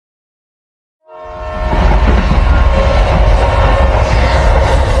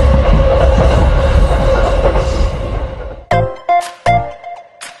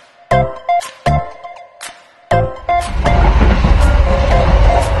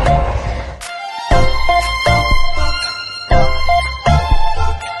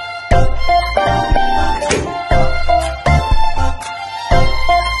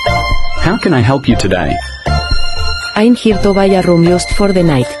help you today? I'm here to buy a room just for the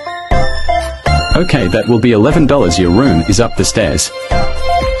night. Okay, that will be $11. Your room is up the stairs.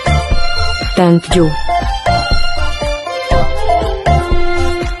 Thank you.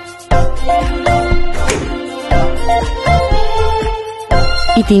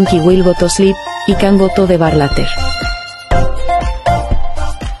 I think I will go to sleep. I can go to the bar later.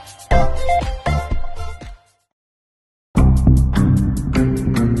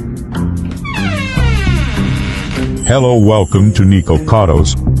 Hello, welcome to Nico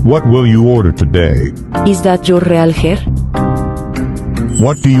Cotto's. What will you order today? Is that your real hair?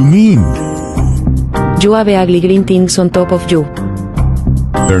 What do you mean? You have ugly green things on top of you.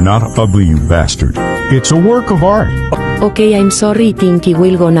 They're not ugly, you bastard. It's a work of art. Okay, I'm sorry, I think I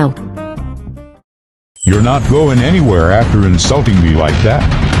will go now. You're not going anywhere after insulting me like that.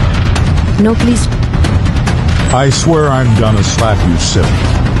 No, please. I swear I'm gonna slap you silly.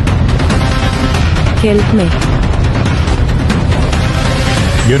 Help me.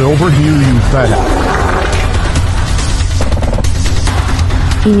 Get over here, you fat ass.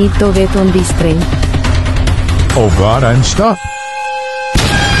 I need to get on this train. Oh God, I'm stuck.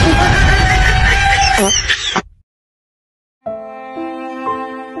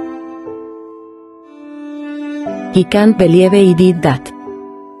 I can't believe I did that.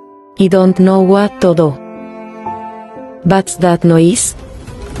 I don't know what to do. What's that noise?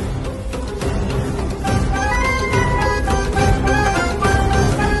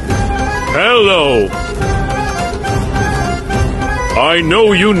 Hello! I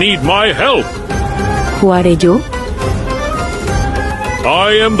know you need my help! Who are you?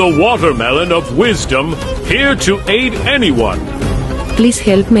 I am the watermelon of wisdom, here to aid anyone. Please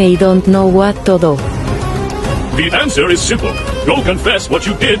help me, I don't know what to do. The answer is simple. Go confess what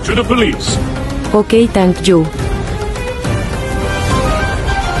you did to the police. Okay, thank you.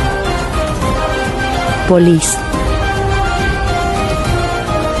 Police.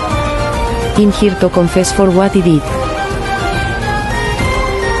 I'm here to confess for what I did.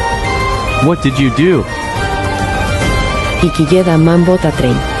 What did you do? I killed a man bought a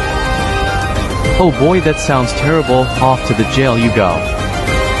train. Oh boy, that sounds terrible. Off to the jail you go.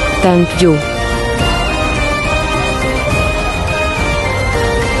 Thank you.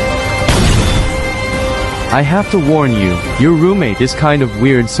 I have to warn you, your roommate is kind of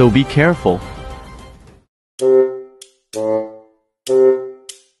weird, so be careful.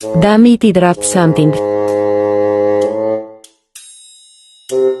 Damn it, I dropped something.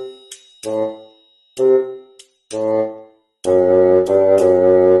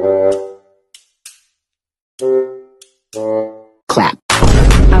 Clap.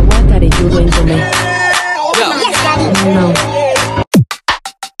 What are you doing to me? Yes, Daddy. No.